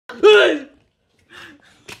Oh.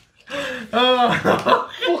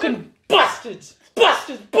 Fucking bastards!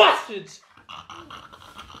 Bastards! Bastards!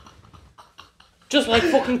 Just like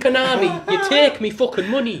fucking Konami, you take me fucking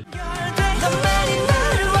money.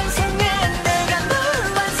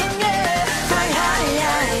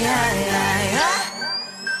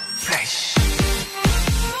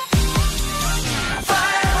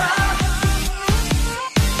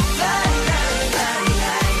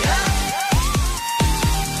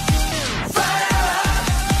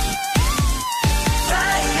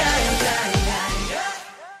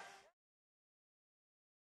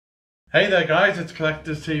 Hey there guys, it's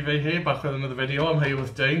Collectors TV here, back with another video. I'm here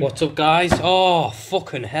with Dean. What's up guys? Oh,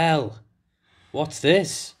 fucking hell. What's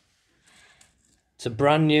this? It's a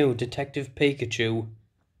brand new Detective Pikachu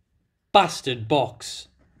bastard box.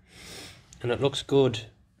 And it looks good.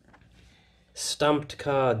 Stamped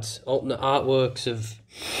cards, alternate artworks of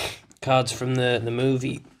cards from the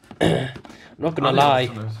movie. I'm not gonna lie.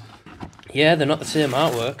 Yeah, they're not the same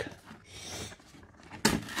artwork.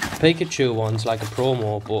 Pikachu one's like a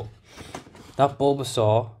promo, but that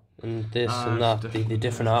Bulbasaur and this and that, the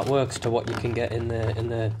different artworks to what you can get in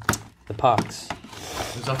the packs.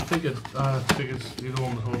 Is that figured? Figures, you're the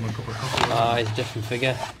one that's holding a cup of coffee. It's a different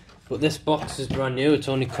figure. But this box is brand new. It's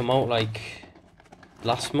only come out like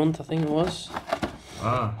last month, I think it was.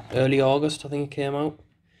 Early August, I think it came out.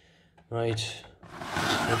 Right,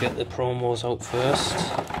 we'll get the promos out first.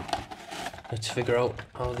 Let's figure out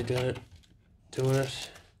how they're doing it.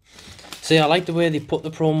 See, I like the way they put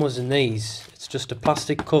the promos in these. It's just a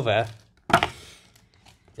plastic cover,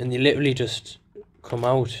 and they literally just come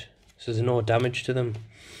out, so there's no damage to them.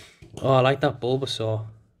 Oh, I like that Bulbasaur.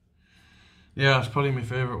 Yeah, it's probably my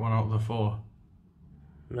favourite one out of the four.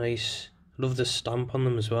 Nice. Love the stamp on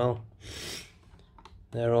them as well.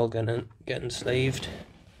 They're all getting sleeved.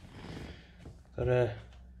 Got a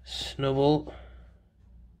Snubble.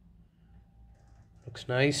 Looks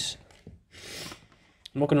nice.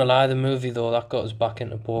 I'm not gonna lie, the movie though, that got us back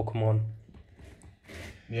into Pokemon.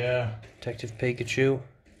 Yeah. Detective Pikachu.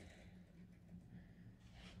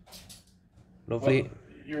 Lovely. Well,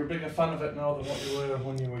 you're a bigger fan of it now than what you were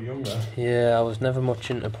when you were younger. Yeah, I was never much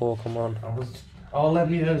into Pokemon. All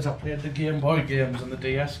them years I played the Game Boy games and the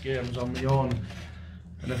DS games on my own.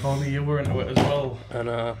 And if only you were into it as well.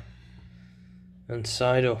 And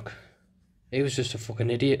Psyduck. He was just a fucking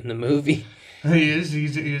idiot in the movie. He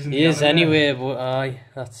is anyway, but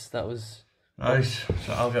that was... Nice,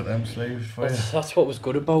 so I'll get them sleeved for you. That's what was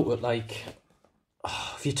good about it, like...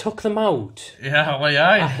 Oh, if you took them out... Yeah, well, yeah.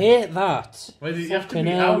 I hate that. Well, you have to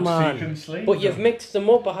be out so you can sleeve But you've mixed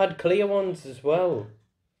them up, I had clear ones as well.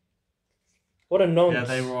 What a nonce. Yeah,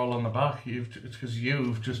 they were all on the back. It's because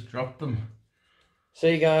you've just dropped them.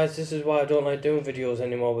 See guys, this is why I don't like doing videos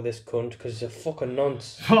anymore with this cunt, because he's a fucking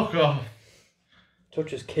nonce. Fuck off.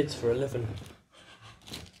 Touches kids for a living.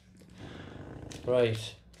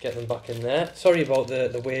 Right, get them back in there. Sorry about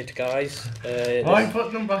the weight, guys. Why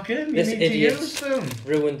putting them back in? You need to use them.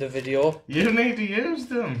 Ruined the video. You need to use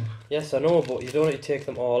them. Yes, I know, but you don't need to take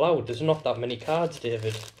them all out. There's not that many cards,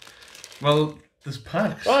 David. Well, there's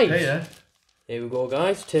packs. Right. Here we go,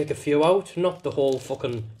 guys. Take a few out. Not the whole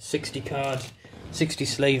fucking 60 card, 60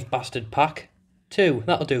 slave bastard pack. 2,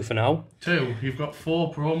 that'll do for now. 2, you've got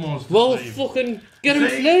 4 promos to well, sleeve. Fucking get them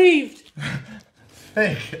sleeved!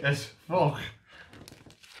 Thick as fuck.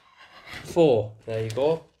 4, there you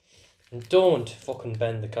go. And don't fucking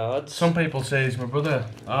bend the cards. Some people say he's my brother.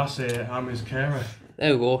 I say I'm his carer.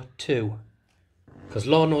 There we go, 2. Because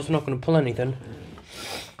Lord knows I'm not going to pull anything.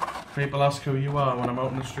 People ask who you are when I'm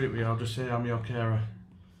out in the street with you, I'll just say I'm your carer.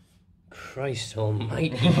 Christ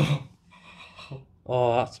almighty.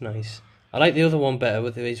 Oh, that's nice. I like the other one better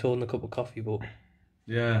with he's holding a cup of coffee, but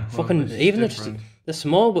yeah, fucking well, even they're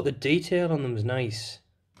small, but the detail on them is nice.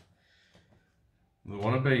 They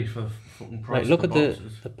want to be for fucking price. Like, look at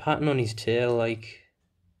boxes. the pattern on his tail, like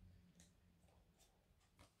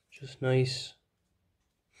just nice.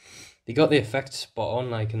 They got the effects spot on,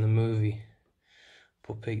 like in the movie.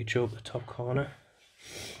 Put Pikachu up the top corner.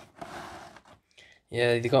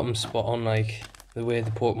 Yeah, they got them spot on, like the way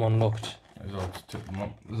the Pokemon looked.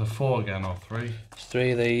 There's a 4 again, or 3. There's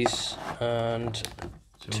 3 of these and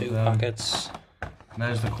 2 packets. And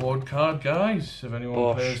there's the code card, guys, if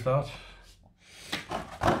anyone plays that.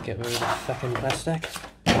 Get rid of the fucking plastic.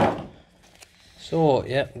 So,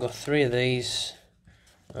 yeah, got 3 of these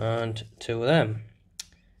and 2 of them.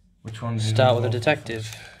 Which one's start with a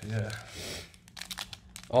detective? Yeah.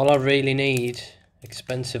 All I really need,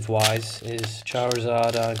 expensive wise, is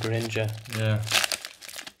Charizard or Granger. Yeah.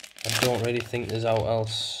 I don't really think there's out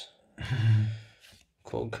else.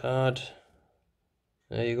 Code card.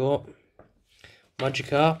 There you go.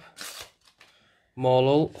 Magikarp.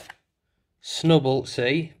 Morlul. Snubble,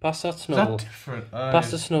 see? Pass that Snubble. Is that different?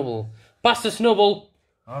 Pass the Snubble. Pass the Snubble!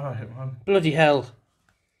 Alright, man. Bloody hell.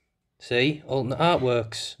 See? Alternate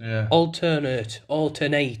artworks. Yeah. Alternate.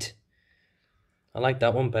 I like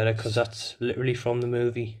that one better because that's literally from the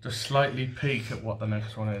movie. Just slightly peek at what the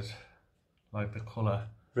next one is. Like the colour.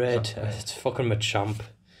 Red. It's fucking Machamp.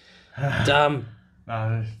 Damn.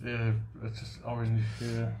 Nah, it's just orange,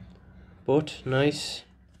 yeah. But, nice.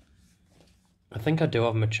 I think I do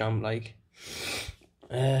have Machamp, like.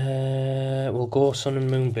 We'll go Sun and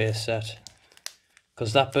Moon base set.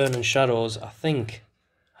 Because that Burning Shadows, I think,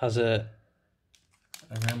 has a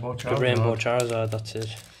Rainbow Charizard. Rainbow Charizard, that's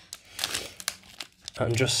it. I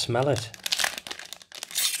can just smell it.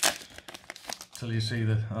 Till you see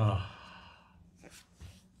the... Oh.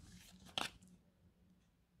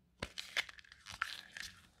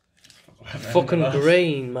 Fucking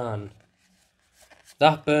green, man.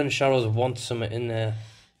 That Burning Shadows wants something in there.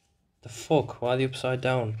 The fuck? Why are they upside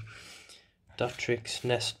down? Datrix,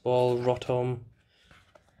 Nest Ball, Rotom.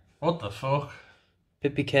 What the fuck?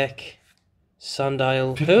 Pipikek,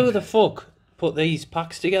 Sandile. Who the fuck put these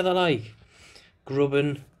packs together like?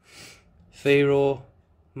 Grubbin, Fearow,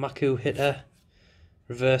 Maku Hitter.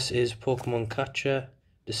 Reverse is Pokemon Catcher,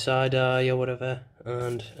 Decidueye or whatever,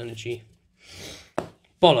 and Energy.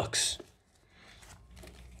 Bollocks.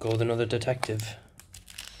 Go with another detective.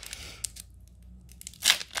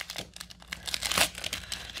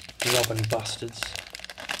 Robbing bastards.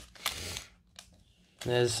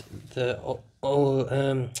 There's the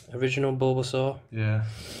original Bulbasaur. Yeah.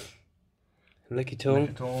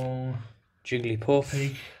 Lickitung. Jigglypuff.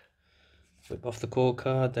 Peak. Whip off the code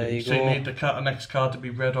card. There you so go. So you need the next card to be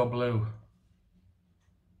red or blue.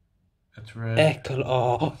 It's red.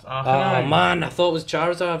 Oh man, I thought it was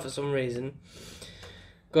Charizard for some reason.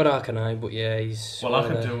 Got Arcanine, but yeah, he's... Well, I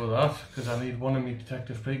could do with that, because I need one in my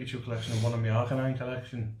Detective Pikachu collection and one in my Arcanine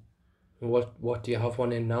collection. What do you have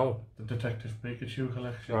one in now? The Detective Pikachu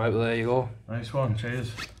collection. Right, well there you go. Nice one,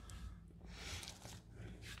 cheers.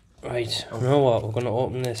 Right, you know what, we're going to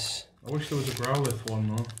open this. I wish there was a Growlithe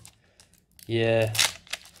one though. Yeah.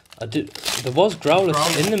 There was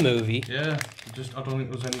Growlithe in the movie. Yeah, I don't think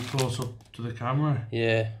there was any close up to the camera.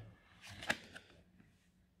 Yeah.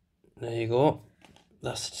 There you go.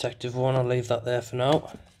 That's the detective one, I'll leave that there for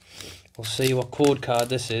now. We'll see what code card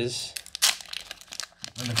this is.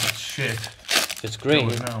 And if it's shit. If it's green,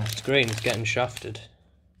 it's getting shafted.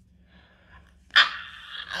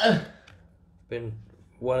 Been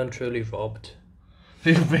well and truly robbed.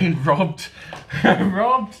 You've been robbed.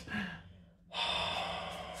 Robbed.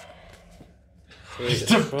 It's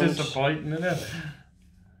disappointing, isn't it?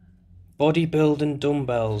 Bodybuilding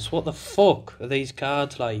dumbbells. What the fuck are these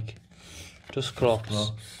cards like?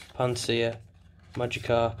 Dusclops, Pansear,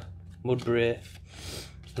 Magikarp, Mudbray,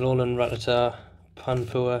 Alolan Rattata,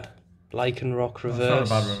 Panpour, Lycanroc Reverse.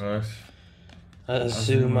 That's not a bad reverse.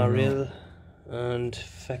 Azumarill, and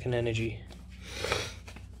feckin' Energy.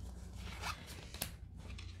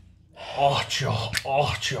 Archer.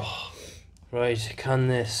 Right, can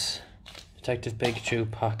this Detective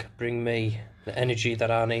Pikachu pack bring me the energy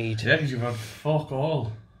that I need? Yeah, because you've had fuck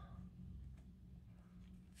all.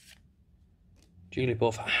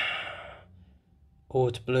 Jigglypuff. Oh,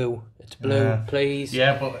 it's blue. It's blue, yeah. Please.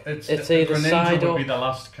 Yeah, but it's either side would be the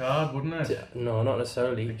last card, wouldn't it? No, not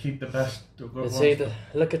necessarily. They keep the best. It's either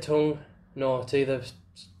Lickitung. No, it's either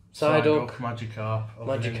Psyduck,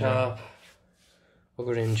 Magikarp, or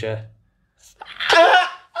Greninja.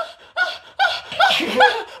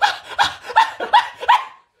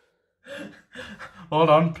 Hold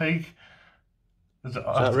on, Peak. Is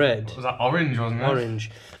that red? Was that orange, wasn't it?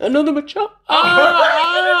 Orange. Another Machamp.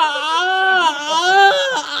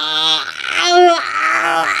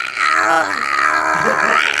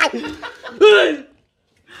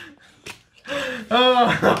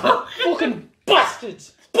 Fucking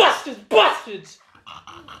bastards! Bastards!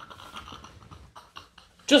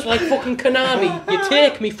 Just like fucking Konami, you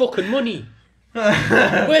take me fucking money.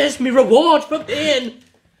 Where's me reward for paying?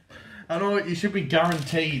 I know, you should be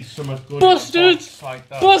guaranteed some good Bastards! Like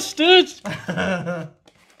that. Bastards!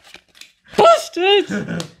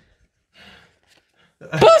 Bastards!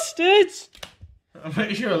 Bastards! I'm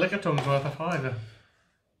pretty sure a Lickiting's worth a fiver.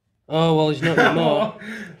 Oh, well, he's not anymore.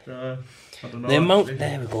 I don't know.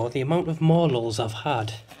 There we go, the amount of Morlulls I've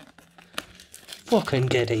had. Fucking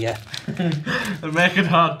get here. They make it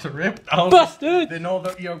hard to rip. Bastard! They know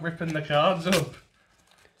that you're ripping the cards up.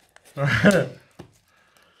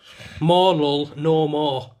 Morlull, no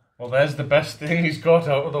more. Well, there's the best thing he's got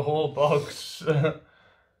out of the whole box.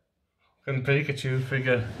 And Pikachu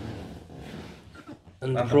figure.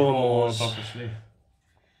 And the promos. Obviously.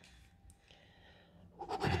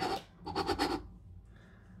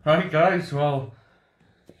 Right guys, well,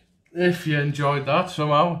 if you enjoyed that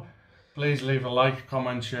somehow, please leave a like,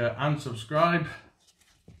 comment, share and subscribe.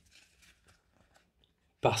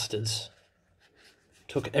 Bastards.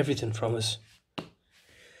 Took everything from us.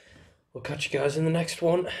 We'll catch you guys in the next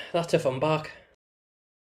one. That's if I'm back.